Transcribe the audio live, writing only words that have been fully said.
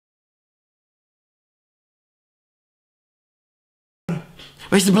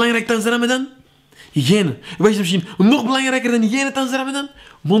Wat is er belangrijk tijdens de Ramadan? Hygiëne. Wat is er misschien nog belangrijker dan hygiëne tijdens de Ramadan?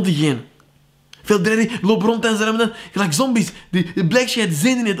 Mondhygiëne. Veel dreddy lopen rond tijdens de Ramadan, gelijk zombies. Die blijkbaar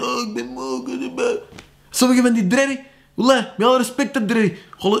zin in het. Oh, ik ben moe. Sommige van die dreddy, wallah, met alle respect dat dreddy.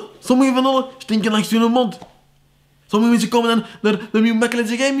 Sommige van allen stinken langs hun mond. Sommige mensen komen dan naar Mimoun Makla en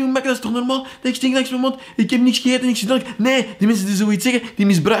zeggen: hey, Mimoun Makla, dat is toch normaal dat ik stink langs mijn mond? Ik heb niks gegeten, niks gedronken. Nee, die mensen die zoiets zeggen, die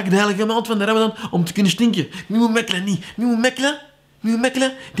misbruiken de heilige maand van de Ramadan om te kunnen stinken. Mimoun Makla niet. Mimoun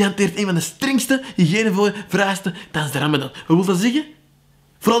Makla, die hanteert een van de strengste hygiënevereisten tijdens de Ramadan. Wat wil dat zeggen?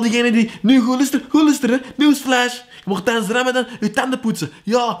 Vooral diegenen die nu goed luisteren, nieuwsflash. Je mag tijdens de Ramadan je tanden poetsen.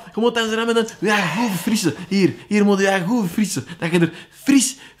 Ja, je moet tijdens de Ramadan je eigen goed verfrissen. Hier moet je eigen goed verfrissen. Dat je er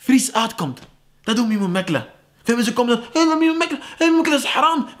fris uitkomt. Dat doet Mimoun Makla. Veel mensen komen dan, hey, Mimoun Makla is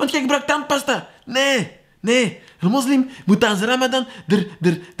haram, want jij gebruikt tandpasta. Nee. Een moslim moet tijdens de Ramadan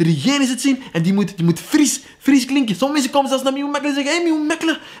de hygiëne het zien en die moet fris klinken. Sommige mensen komen zelfs naar Mimoun Makla en zeggen: hey, Mimoun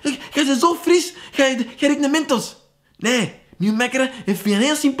Makla, jij bent zo fris, jij riekt naar Mentos. Nee. Mimoun Makla heeft via een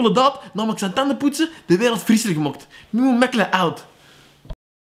heel simpele daad, namelijk zijn tanden poetsen, de wereld frisser gemaakt. Mimoun Makla out.